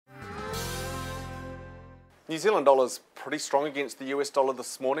New Zealand dollar's pretty strong against the US dollar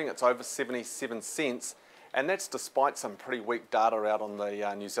this morning. It's over 77 cents, and that's despite some pretty weak data out on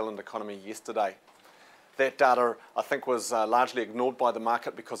the New Zealand economy yesterday. That data, I think, was largely ignored by the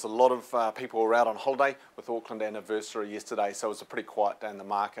market because a lot of people were out on holiday with Auckland anniversary yesterday, so it was a pretty quiet day in the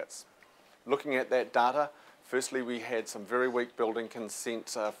markets. Looking at that data, firstly we had some very weak building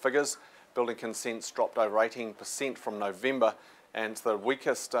consent figures. Building consents dropped over 18% from November, and the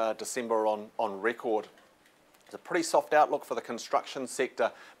weakest December on record. It's a pretty soft outlook for the construction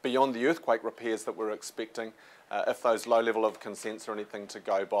sector beyond the earthquake repairs that we're expecting if those low level of consents are anything to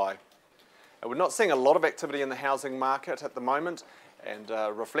go by. We're not seeing a lot of activity in the housing market at the moment, and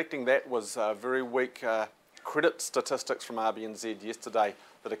reflecting that was very weak credit statistics from RBNZ yesterday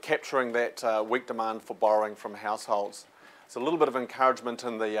that are capturing that weak demand for borrowing from households. It's a little bit of encouragement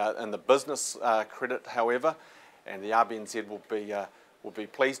in the business credit, however, and the RBNZ will be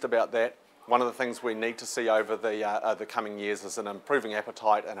pleased about that. One of the things we need to see over the coming years is an improving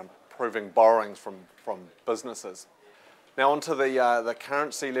appetite and improving borrowings from businesses. Now onto the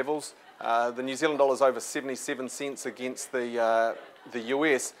currency levels. The New Zealand dollar is over 77 cents against the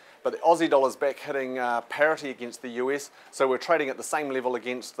US, but the Aussie dollar's back hitting parity against the US, so we're trading at the same level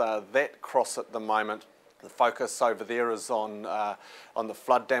against that cross at the moment. The focus over there is on the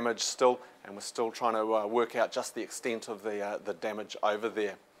flood damage still, and we're still trying to work out just the extent of the damage over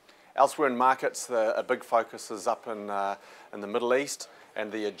there. Elsewhere in markets, a big focus is up in the Middle East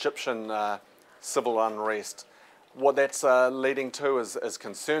and the Egyptian civil unrest. What that's leading to is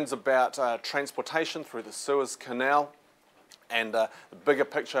concerns about transportation through the Suez Canal, and the bigger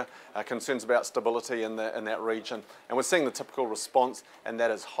picture, concerns about stability in that region. And we're seeing the typical response, and that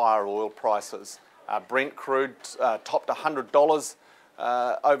is higher oil prices. Brent crude topped $100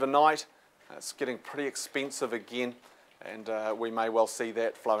 overnight. It's getting pretty expensive again, and we may well see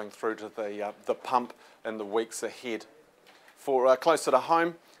that flowing through to the pump in the weeks ahead. For closer to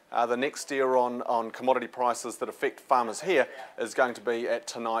home, the next steer on commodity prices that affect farmers here is going to be at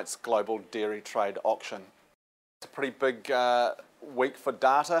tonight's global dairy trade auction. It's a pretty big week for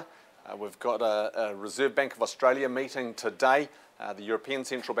data. We've got a Reserve Bank of Australia meeting today. The European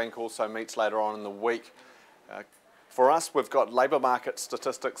Central Bank also meets later on in the week. For us, we've got labour market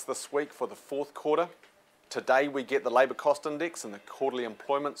statistics this week for the fourth quarter. Today we get the labour cost index and the quarterly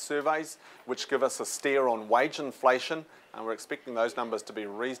employment surveys, which give us a steer on wage inflation, and we're expecting those numbers to be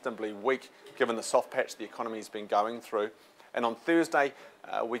reasonably weak given the soft patch the economy's been going through. And on Thursday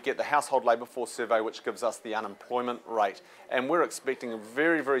we get the household labour force survey, which gives us the unemployment rate, and we're expecting a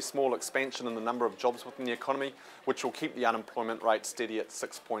very, very small expansion in the number of jobs within the economy, which will keep the unemployment rate steady at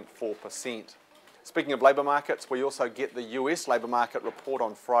 6.4%. Speaking of labour markets, we also get the US labour market report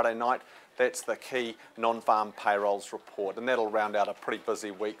on Friday night. That's the key non-farm payrolls report, and that'll round out a pretty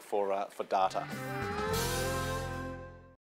busy week for data.